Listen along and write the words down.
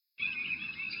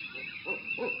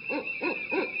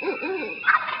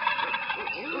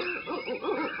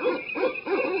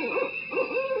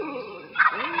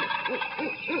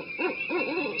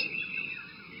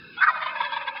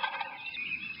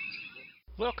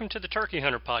Welcome to the Turkey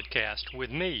Hunter Podcast with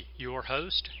me, your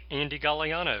host, Andy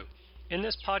Galliano. In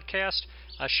this podcast,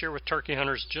 I share with turkey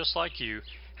hunters just like you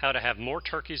how to have more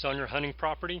turkeys on your hunting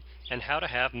property and how to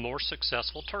have more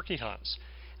successful turkey hunts.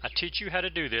 I teach you how to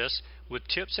do this with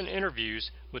tips and interviews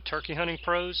with turkey hunting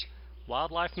pros,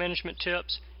 wildlife management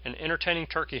tips, and entertaining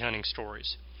turkey hunting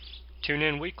stories. Tune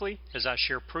in weekly as I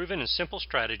share proven and simple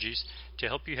strategies to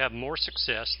help you have more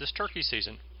success this turkey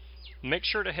season. Make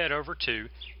sure to head over to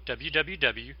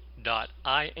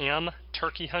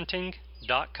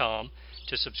www.iamturkeyhunting.com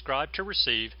to subscribe to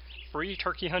receive free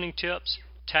turkey hunting tips,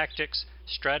 tactics,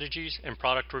 strategies, and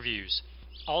product reviews.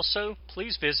 Also,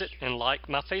 please visit and like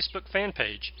my Facebook fan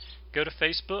page. Go to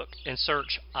Facebook and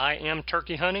search I Am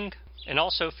Turkey Hunting, and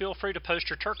also feel free to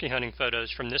post your turkey hunting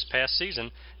photos from this past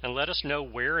season and let us know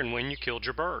where and when you killed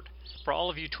your bird. For all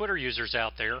of you Twitter users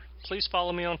out there, please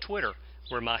follow me on Twitter,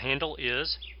 where my handle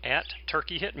is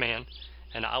 @TurkeyHitman,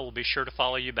 and I will be sure to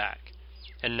follow you back.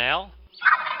 And now,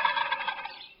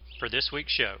 for this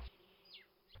week's show.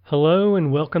 Hello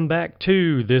and welcome back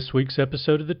to this week's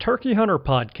episode of the Turkey Hunter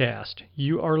Podcast.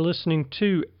 You are listening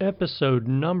to episode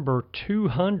number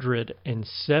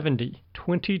 270,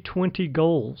 2020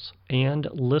 Goals and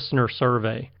Listener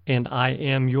Survey. And I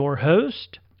am your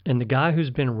host, and the guy who's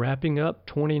been wrapping up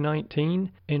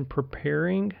 2019 and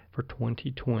preparing for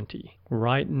 2020.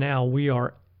 Right now, we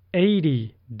are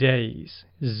 80 days,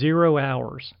 0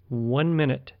 hours, 1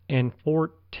 minute, and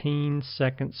 14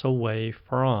 seconds away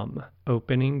from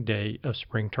opening day of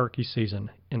spring turkey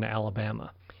season in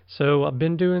Alabama. So I've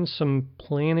been doing some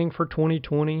planning for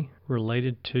 2020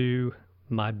 related to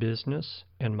my business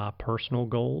and my personal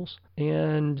goals.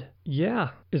 And yeah,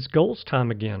 it's goals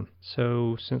time again.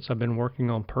 So since I've been working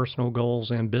on personal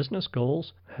goals and business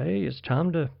goals, hey, it's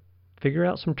time to figure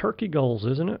out some turkey goals,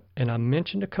 isn't it? And I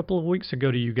mentioned a couple of weeks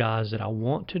ago to you guys that I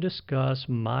want to discuss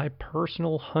my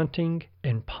personal hunting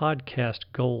and podcast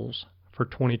goals for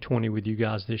 2020 with you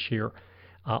guys this year.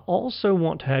 I also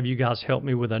want to have you guys help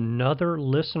me with another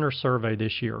listener survey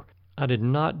this year. I did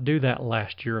not do that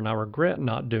last year, and I regret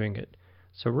not doing it.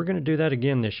 So we're going to do that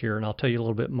again this year, and I'll tell you a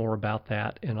little bit more about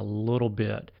that in a little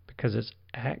bit, because it's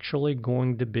actually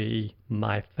going to be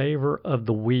my favor of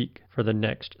the week for the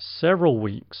next several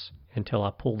weeks until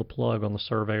I pull the plug on the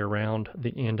survey around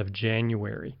the end of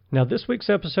January. Now, this week's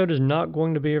episode is not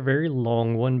going to be a very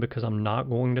long one because I'm not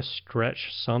going to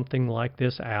stretch something like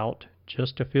this out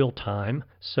just to fill time.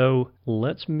 So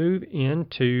let's move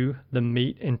into the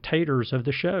meat and taters of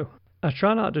the show. I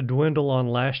try not to dwindle on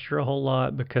last year a whole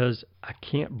lot because I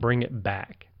can't bring it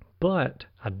back. But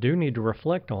I do need to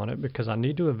reflect on it because I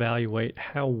need to evaluate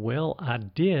how well I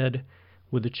did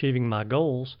with achieving my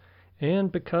goals,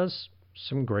 and because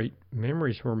some great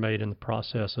memories were made in the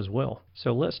process as well.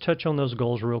 So let's touch on those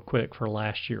goals real quick for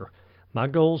last year. My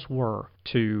goals were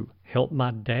to help my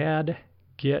dad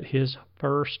get his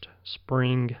first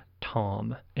spring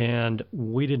tom, and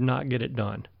we did not get it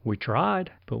done. We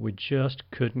tried, but we just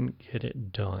couldn't get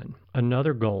it done.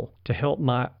 Another goal, to help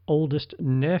my oldest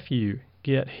nephew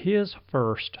get his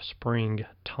first spring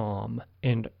tom,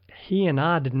 and he and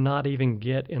I did not even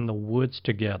get in the woods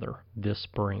together this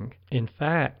spring. In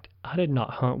fact, I did not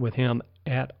hunt with him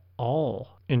at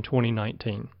all in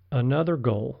 2019. Another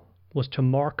goal was to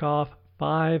mark off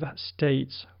 5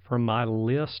 states from my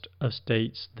list of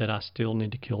states that I still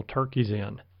need to kill turkeys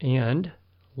in. And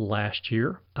last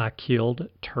year, I killed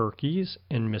turkeys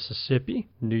in Mississippi,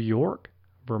 New York,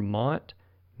 Vermont,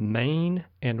 Maine,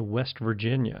 and West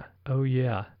Virginia. Oh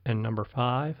yeah, and number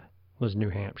 5 was New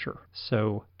Hampshire.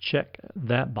 So check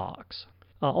that box.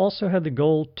 I also had the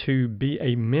goal to be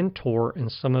a mentor in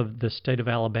some of the state of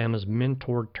Alabama's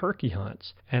mentored turkey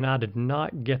hunts, and I did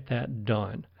not get that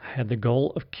done. I had the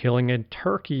goal of killing a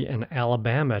turkey in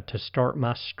Alabama to start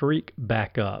my streak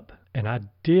back up, and I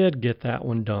did get that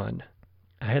one done.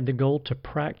 I had the goal to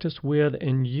practice with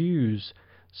and use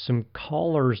some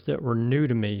callers that were new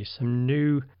to me, some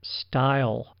new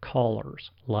style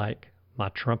callers, like my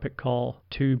trumpet call,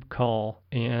 tube call,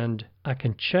 and I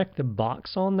can check the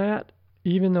box on that,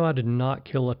 even though I did not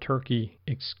kill a turkey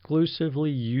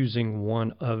exclusively using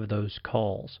one of those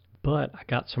calls. But I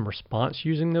got some response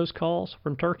using those calls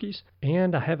from turkeys,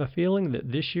 and I have a feeling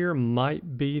that this year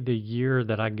might be the year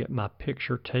that I get my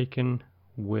picture taken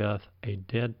with a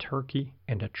dead turkey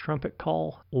and a trumpet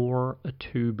call or a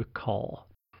tube call.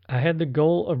 I had the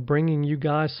goal of bringing you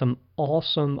guys some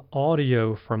awesome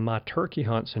audio from my turkey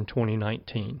hunts in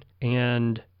 2019.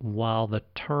 And while the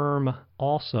term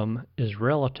awesome is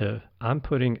relative, I'm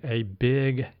putting a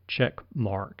big check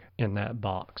mark in that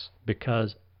box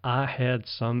because I had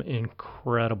some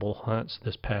incredible hunts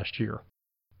this past year.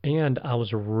 and I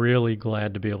was really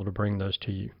glad to be able to bring those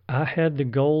to you. I had the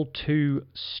goal to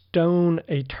stone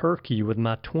a turkey with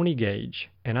my 20 gauge,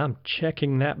 and I'm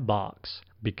checking that box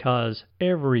because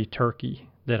every turkey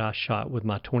that I shot with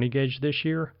my 20 gauge this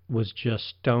year was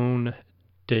just stone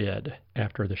dead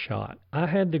after the shot. I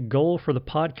had the goal for the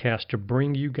podcast to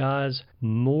bring you guys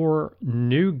more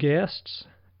new guests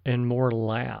and more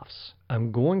laughs.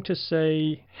 I'm going to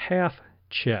say half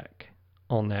check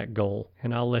on that goal,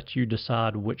 and I'll let you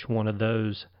decide which one of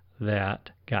those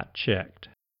that got checked.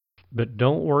 But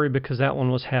don't worry, because that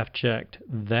one was half checked.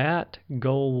 That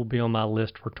goal will be on my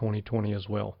list for 2020 as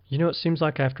well. You know, it seems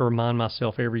like I have to remind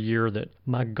myself every year that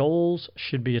my goals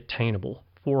should be attainable.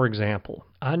 For example,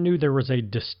 I knew there was a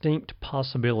distinct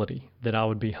possibility that I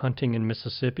would be hunting in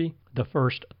Mississippi the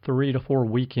first 3 to 4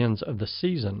 weekends of the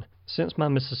season, since my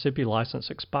Mississippi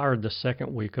license expired the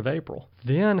second week of April.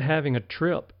 Then having a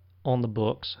trip on the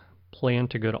books planned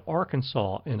to go to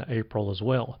Arkansas in April as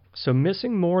well. So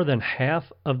missing more than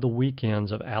half of the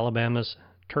weekends of Alabama's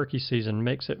turkey season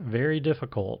makes it very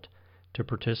difficult to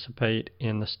participate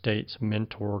in the state's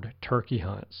mentored turkey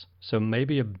hunts. So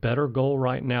maybe a better goal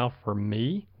right now for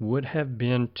me would have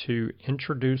been to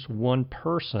introduce one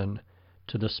person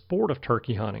to the sport of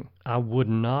turkey hunting. I would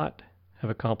not have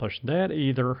accomplished that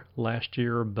either last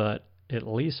year, but at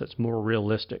least it's more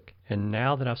realistic. And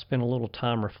now that I've spent a little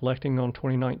time reflecting on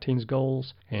 2019's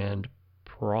goals and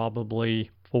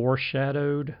probably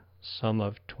foreshadowed some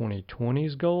of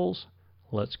 2020's goals,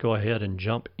 let's go ahead and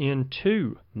jump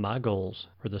into my goals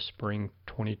for the spring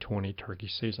 2020 turkey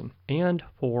season and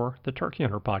for the Turkey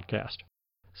Hunter podcast.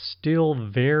 Still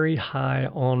very high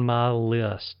on my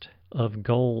list of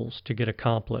goals to get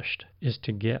accomplished is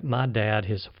to get my dad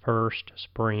his first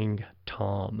spring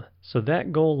tom. So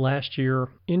that goal last year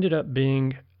ended up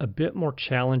being a bit more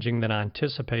challenging than I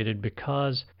anticipated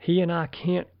because he and I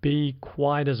can't be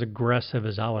quite as aggressive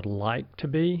as I would like to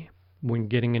be when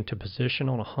getting into position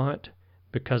on a hunt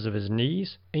because of his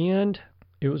knees, and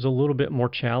it was a little bit more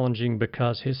challenging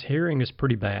because his hearing is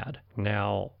pretty bad.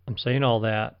 Now, I'm saying all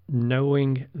that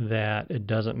knowing that it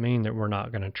doesn't mean that we're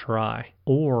not going to try,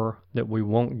 or that we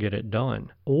won't get it done,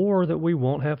 or that we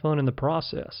won't have fun in the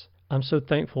process. I'm so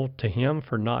thankful to him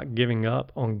for not giving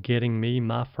up on getting me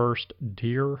my first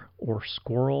deer or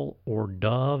squirrel or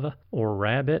dove or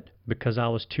rabbit because I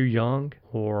was too young,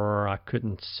 or I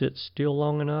couldn't sit still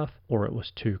long enough, or it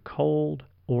was too cold,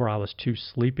 or I was too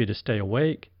sleepy to stay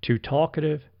awake, too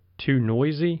talkative, too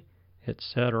noisy,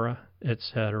 etc.,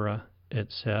 etc.,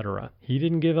 etc. He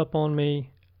didn't give up on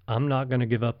me. I'm not going to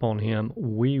give up on him.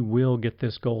 We will get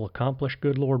this goal accomplished,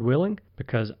 good Lord willing,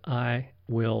 because I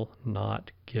will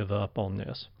not give up on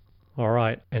this. All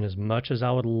right, and as much as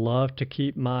I would love to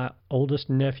keep my oldest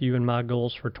nephew in my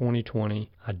goals for 2020,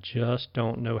 I just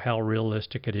don't know how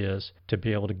realistic it is to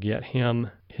be able to get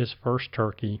him his first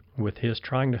turkey with his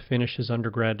trying to finish his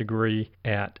undergrad degree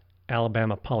at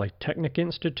Alabama Polytechnic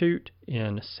Institute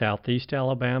in Southeast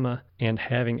Alabama and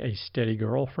having a steady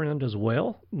girlfriend as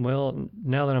well. Well,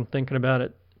 now that I'm thinking about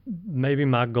it, maybe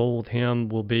my goal with him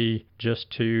will be just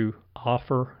to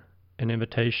offer an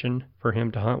invitation for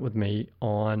him to hunt with me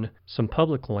on some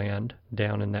public land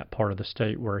down in that part of the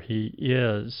state where he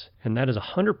is. And that is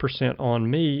 100%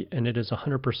 on me, and it is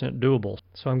 100% doable.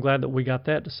 So I'm glad that we got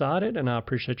that decided, and I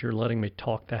appreciate your letting me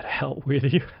talk that out with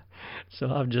you. So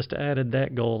I've just added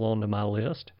that goal onto my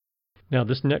list. Now,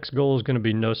 this next goal is going to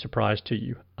be no surprise to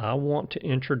you. I want to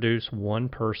introduce one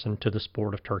person to the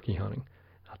sport of turkey hunting.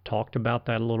 I talked about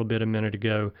that a little bit a minute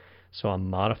ago. So I'm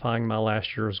modifying my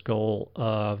last year's goal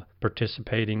of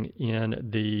participating in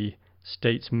the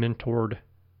state's mentored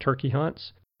turkey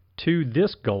hunts to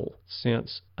this goal,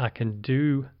 since I can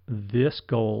do this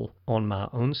goal on my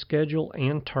own schedule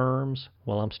and terms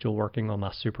while I'm still working on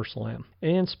my Super Slam.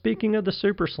 And speaking of the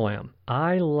Super Slam,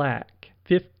 I lack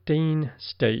 15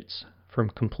 states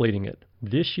from completing it.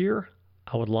 This year,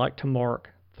 I would like to mark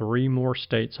 3 more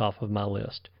states off of my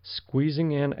list.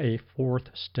 Squeezing in a 4th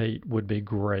state would be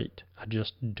great. I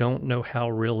just don't know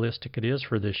how realistic it is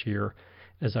for this year,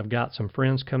 as I've got some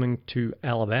friends coming to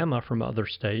Alabama from other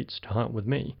states to hunt with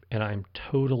me, and I'm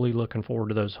totally looking forward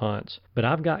to those hunts. But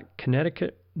I've got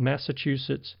Connecticut,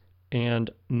 Massachusetts,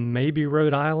 and maybe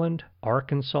Rhode Island,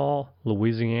 Arkansas,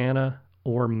 Louisiana,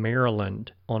 or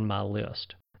Maryland on my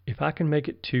list. If I can make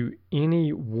it to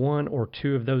any 1 or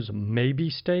 2 of those maybe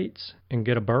states and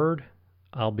get a bird,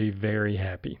 I'll be very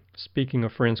happy. Speaking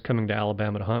of friends coming to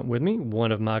Alabama to hunt with me,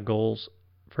 one of my goals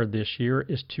for this year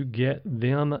is to get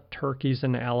them turkeys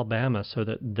in Alabama so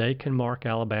that they can mark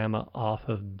Alabama off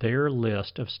of their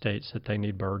list of states that they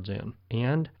need birds in.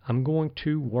 And I'm going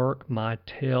to work my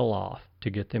tail off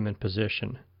to get them in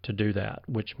position to do that,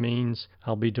 which means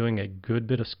I'll be doing a good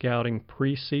bit of scouting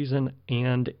preseason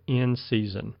and in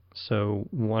season. So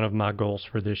one of my goals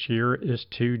for this year is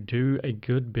to do a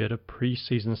good bit of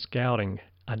preseason scouting.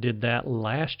 I did that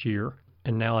last year,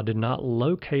 and now I did not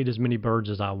locate as many birds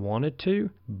as I wanted to,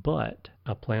 but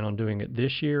I plan on doing it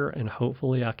this year, and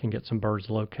hopefully I can get some birds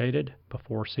located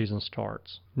before season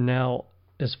starts. Now,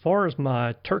 as far as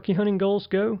my turkey hunting goals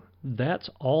go, that's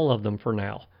all of them for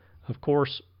now. Of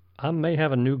course, I may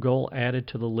have a new goal added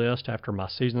to the list after my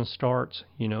season starts.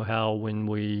 You know how when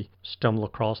we stumble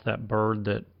across that bird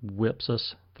that whips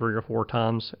us 3 or 4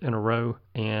 times in a row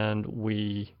and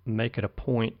we make it a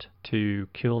point to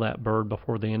kill that bird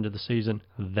before the end of the season,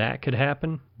 that could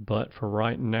happen. But for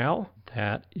right now,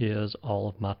 that is all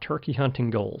of my turkey hunting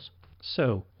goals.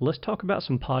 So let's talk about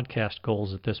some podcast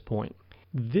goals at this point.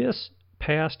 This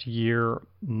past year,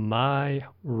 my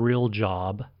real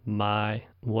job, my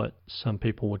what some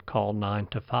people would call 9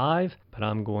 to 5, but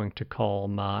I'm going to call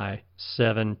my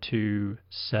 7 to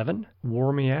 7,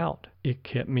 wore me out. It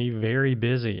kept me very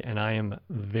busy, and I am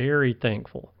very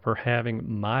thankful for having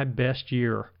my best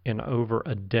year in over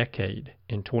a decade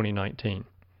in 2019.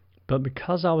 But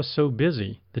because I was so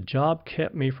busy, the job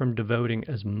kept me from devoting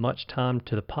as much time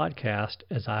to the podcast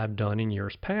as I have done in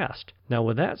years past. Now,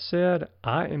 with that said,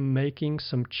 I am making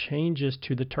some changes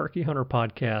to the Turkey Hunter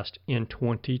podcast in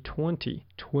 2020.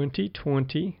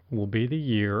 2020 will be the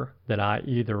year that I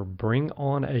either bring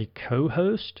on a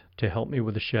co-host to help me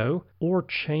with the show or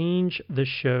change the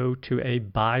show to a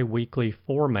bi-weekly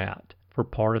format for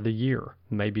part of the year,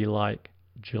 maybe like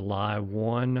July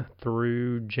 1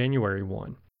 through January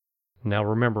 1. Now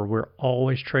remember, we're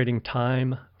always trading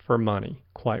time for money.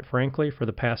 Quite frankly, for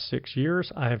the past 6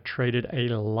 years, I have traded a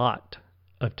lot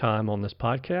of time on this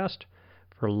podcast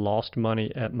for lost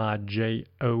money at my job,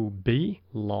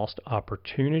 lost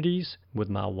opportunities with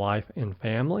my wife and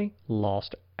family,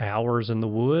 lost hours in the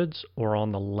woods or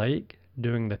on the lake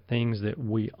doing the things that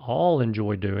we all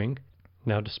enjoy doing.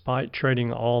 Now, despite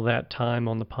trading all that time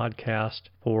on the podcast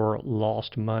for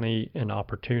lost money and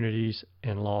opportunities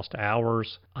and lost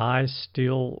hours, I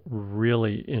still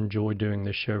really enjoy doing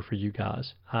this show for you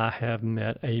guys. I have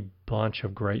met a bunch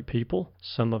of great people,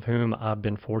 some of whom I've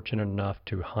been fortunate enough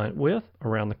to hunt with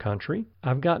around the country.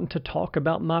 I've gotten to talk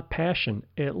about my passion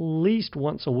at least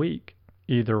once a week,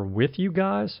 either with you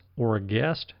guys or a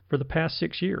guest for the past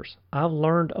 6 years. I've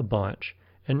learned a bunch.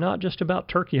 And not just about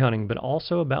turkey hunting, but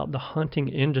also about the hunting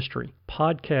industry,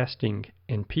 podcasting,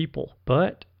 and people.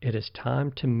 But it is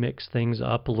time to mix things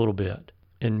up a little bit.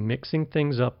 And mixing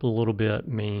things up a little bit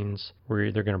means we're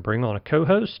either going to bring on a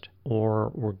co-host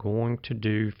or we're going to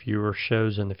do fewer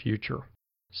shows in the future.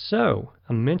 So,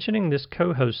 I'm mentioning this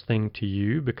co-host thing to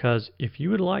you because if you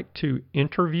would like to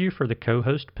interview for the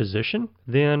co-host position,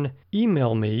 then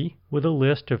email me with a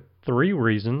list of 3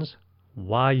 reasons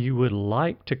why you would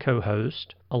like to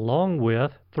co-host, along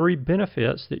with 3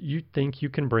 benefits that you think you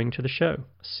can bring to the show.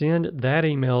 Send that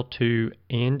email to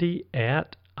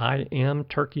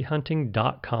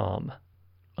andy@imturkeyhunting.com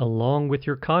along with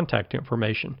your contact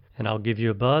information, and I'll give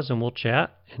you a buzz and we'll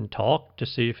chat and talk to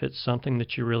see if it's something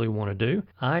that you really want to do.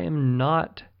 I am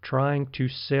not trying to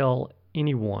sell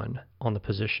anyone on the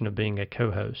position of being a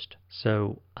co-host.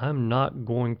 So I'm not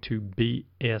going to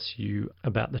BS you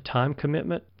about the time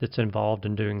commitment that's involved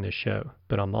in doing this show.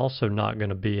 But I'm also not going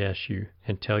to BS you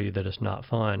and tell you that it's not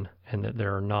fun and that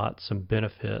there are not some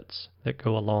benefits that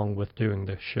go along with doing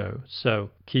this show. So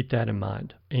keep that in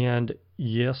mind. And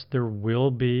yes, there will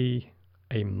be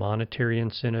a monetary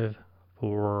incentive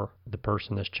for the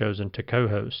person that's chosen to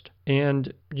co-host.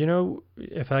 And, you know,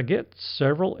 if I get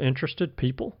several interested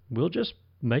people, we'll just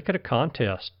make it a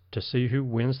contest to see who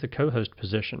wins the co-host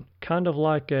position. Kind of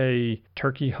like a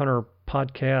Turkey Hunter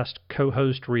podcast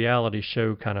co-host reality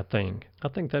show kind of thing. I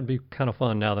think that'd be kind of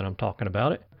fun now that I'm talking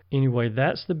about it. Anyway,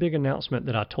 that's the big announcement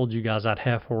that I told you guys I'd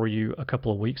have for you a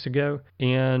couple of weeks ago.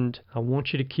 And I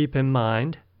want you to keep in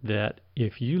mind that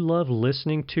if you love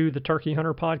listening to the Turkey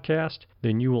Hunter podcast,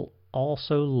 then you will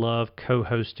also love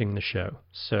co-hosting the show.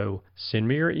 So send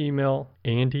me your email,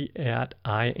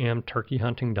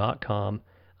 andy@imturkeyhunting.com.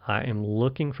 I am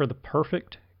looking for the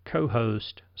perfect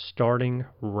co-host starting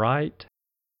right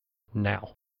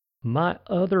now. My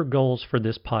other goals for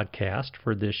this podcast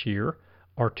for this year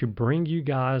are to bring you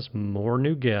guys more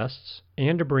new guests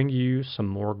and to bring you some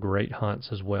more great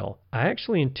hunts as well. I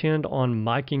actually intend on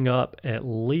miking up at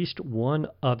least one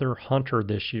other hunter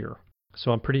this year.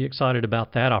 So I'm pretty excited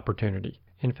about that opportunity.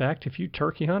 In fact, if you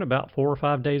turkey hunt about 4 or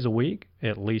 5 days a week,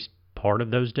 at least part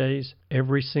of those days,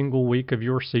 every single week of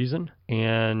your season,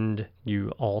 and you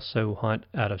also hunt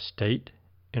out of state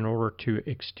in order to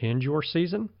extend your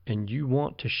season and you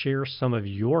want to share some of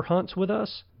your hunts with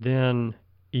us, then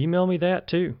email me that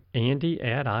too,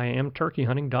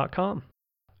 Andy@IamTurkeyHunting.com.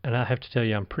 And I have to tell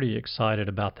you, I'm pretty excited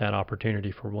about that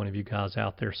opportunity for one of you guys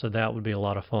out there, so that would be a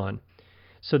lot of fun.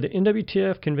 So the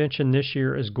NWTF convention this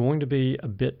year is going to be a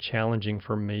bit challenging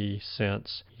for me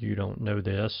since you don't know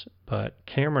this, but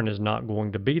Cameron is not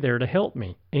going to be there to help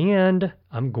me. And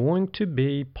I'm going to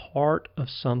be part of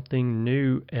something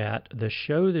new at the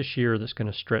show this year that's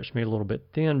going to stretch me a little bit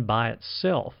thin by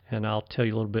itself. And I'll tell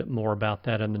you a little bit more about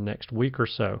that in the next week or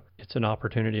so. It's an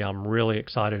opportunity I'm really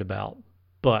excited about.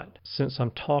 But since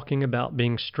I'm talking about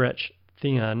being stretched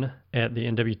thin at the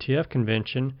NWTF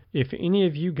convention, if any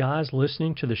of you guys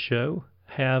listening to the show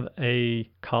have a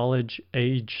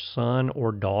college-age son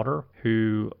or daughter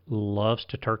who loves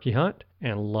to turkey hunt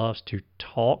and loves to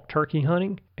talk turkey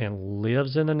hunting and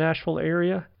lives in the Nashville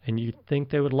area, and you think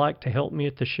they would like to help me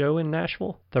at the show in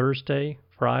Nashville Thursday,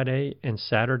 Friday, and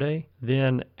Saturday,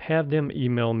 then have them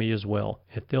email me as well.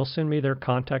 If they'll send me their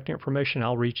contact information,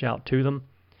 I'll reach out to them.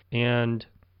 And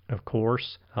of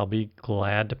course, I'll be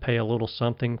glad to pay a little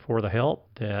something for the help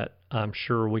that I'm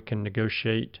sure we can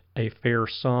negotiate a fair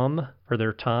sum for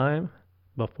their time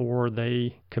before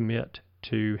they commit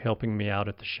to helping me out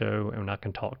at the show, and I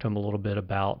can talk to them a little bit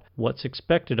about what's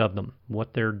expected of them,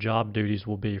 what their job duties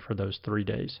will be for those 3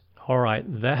 days. All right,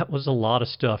 that was a lot of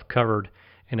stuff covered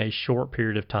in a short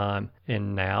period of time,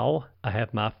 and now I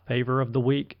have my favor of the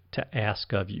week to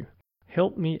ask of you.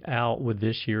 Help me out with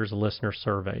this year's listener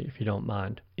survey, if you don't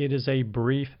mind. It is a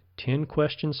brief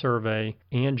 10-question survey,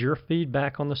 and your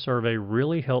feedback on the survey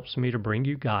really helps me to bring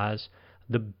you guys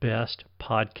the best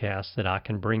podcast that I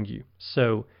can bring you.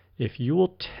 So if you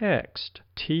will text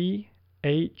THP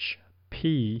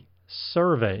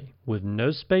survey with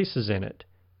no spaces in it,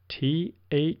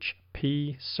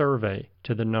 THP survey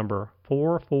to the number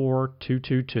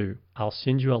 44222, I'll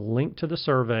send you a link to the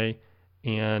survey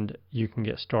and you can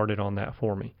get started on that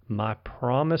for me. My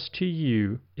promise to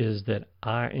you is that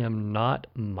I am not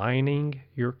mining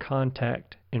your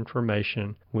contact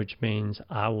information, which means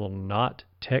I will not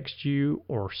text you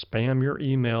or spam your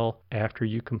email after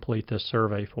you complete this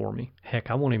survey for me. Heck,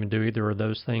 I won't even do either of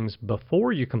those things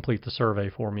before you complete the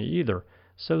survey for me either.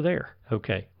 So there.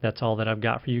 Okay, that's all that I've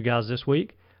got for you guys this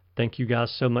week. Thank you guys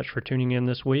so much for tuning in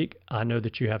this week. I know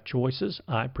that you have choices.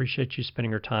 I appreciate you spending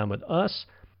your time with us.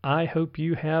 I hope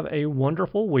you have a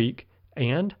wonderful week,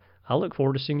 and I look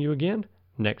forward to seeing you again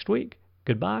next week.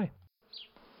 Goodbye.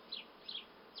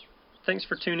 Thanks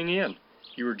for tuning in.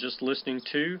 You were just listening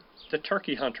to the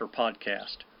Turkey Hunter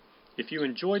Podcast. If you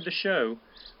enjoyed the show,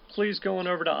 please go on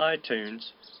over to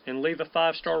iTunes and leave a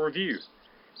 5-star review.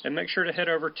 And make sure to head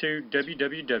over to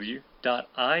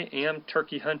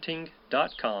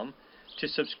www.IamTurkeyHunting.com to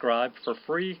subscribe for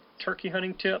free turkey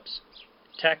hunting tips,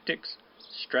 tactics,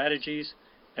 strategies,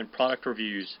 and product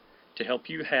reviews to help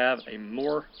you have a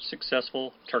more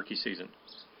successful turkey season.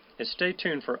 And stay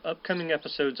tuned for upcoming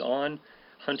episodes on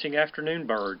hunting afternoon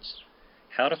birds,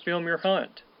 how to film your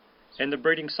hunt, and the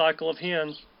breeding cycle of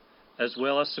hens, as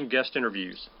well as some guest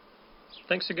interviews.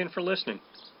 Thanks again for listening.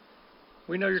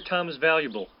 We know your time is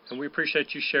valuable, and we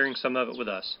appreciate you sharing some of it with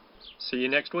us. See you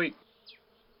next week.